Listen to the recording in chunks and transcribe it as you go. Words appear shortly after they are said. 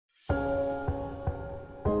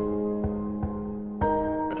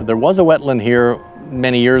There was a wetland here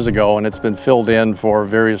many years ago, and it's been filled in for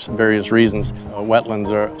various reasons.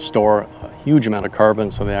 Wetlands store a huge amount of carbon,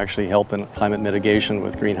 so they actually help in climate mitigation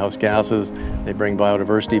with greenhouse gases. They bring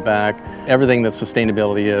biodiversity back. Everything that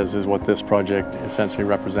sustainability is what this project essentially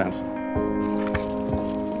represents.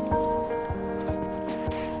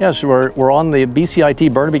 Yes, we're on the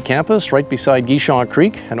BCIT Burnaby campus, right beside Guichon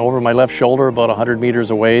Creek, and over my left shoulder, about 100 meters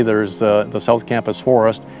away, there's the South Campus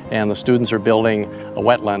Forest, and the students are building a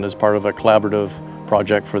wetland as part of a collaborative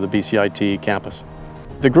project for the BCIT campus.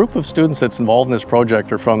 The group of students that's involved in this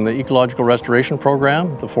project are from the Ecological Restoration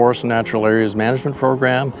Program, the Forest and Natural Areas Management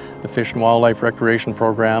Program, the Fish and Wildlife Recreation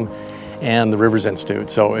Program, and the Rivers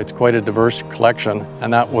Institute. So it's quite a diverse collection,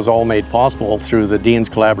 and that was all made possible through the Dean's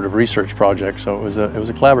Collaborative Research Project. So it was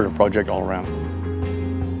a collaborative project all around.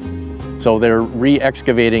 So they're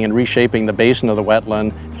re-excavating and reshaping the basin of the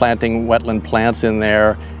wetland, planting wetland plants in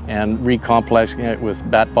there, and recomplexing it with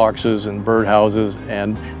bat boxes and bird houses,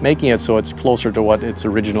 and making it so it's closer to what its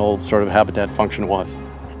original sort of habitat function was.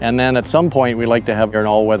 And then at some point, we'd like to have an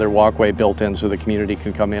all-weather walkway built in so the community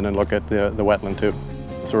can come in and look at the wetland too.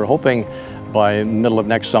 So we're hoping by middle of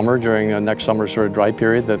next summer, during a next summer sort of dry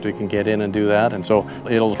period, that we can get in and do that. And so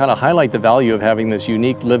it'll kind of highlight the value of having this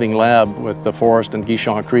unique living lab with the forest and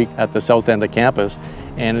Guichon Creek at the south end of campus.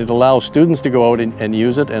 And it allows students to go out and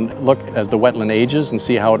use it and look as the wetland ages and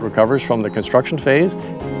see how it recovers from the construction phase.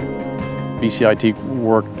 BCIT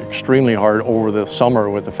worked extremely hard over the summer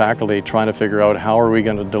with the faculty trying to figure out how are we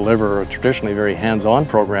going to deliver a traditionally very hands-on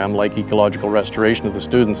program like ecological restoration to the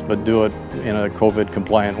students, but do it in a COVID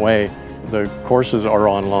compliant way. The courses are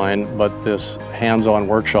online, but this hands-on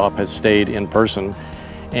workshop has stayed in person.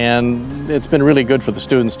 And it's been really good for the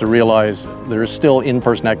students to realize there are still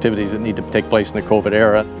in-person activities that need to take place in the COVID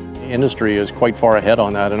era. Industry is quite far ahead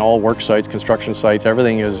on that, and all work sites, construction sites,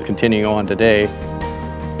 everything is continuing on today.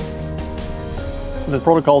 The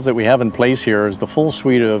protocols that we have in place here is the full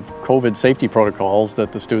suite of COVID safety protocols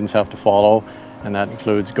that the students have to follow, and that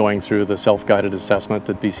includes going through the self-guided assessment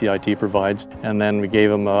that BCIT provides. And then we gave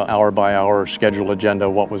them an hour-by-hour schedule agenda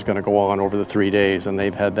of what was going to go on over the 3 days, and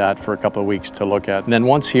they've had that for a couple of weeks to look at. And then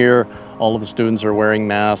once here, all of the students are wearing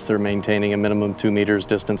masks, they're maintaining a minimum 2 meters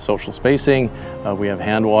distance social spacing, we have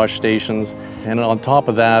hand wash stations, and on top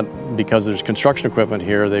of that, because there's construction equipment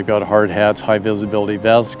here, they've got hard hats, high visibility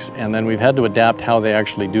vests, and then we've had to adapt how they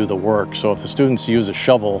actually do the work. So if the students use a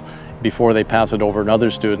shovel, before they pass it over another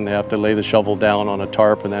student, they have to lay the shovel down on a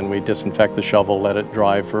tarp, and then we disinfect the shovel, let it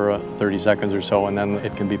dry for 30 seconds or so, and then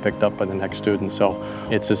it can be picked up by the next student. So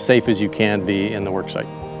it's as safe as you can be in the work site.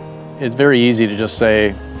 It's very easy to just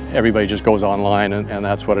say, everybody just goes online and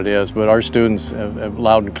that's what it is, but our students have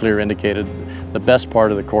loud and clear indicated the best part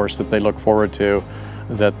of the course that they look forward to,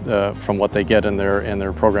 that from what they get in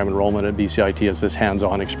their program enrollment at BCIT, is this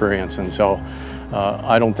hands-on experience. And so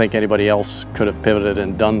I don't think anybody else could have pivoted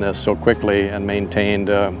and done this so quickly and maintained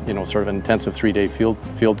sort of an intensive 3-day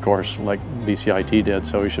field course like BCIT did.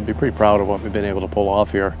 So we should be pretty proud of what we've been able to pull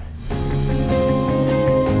off here.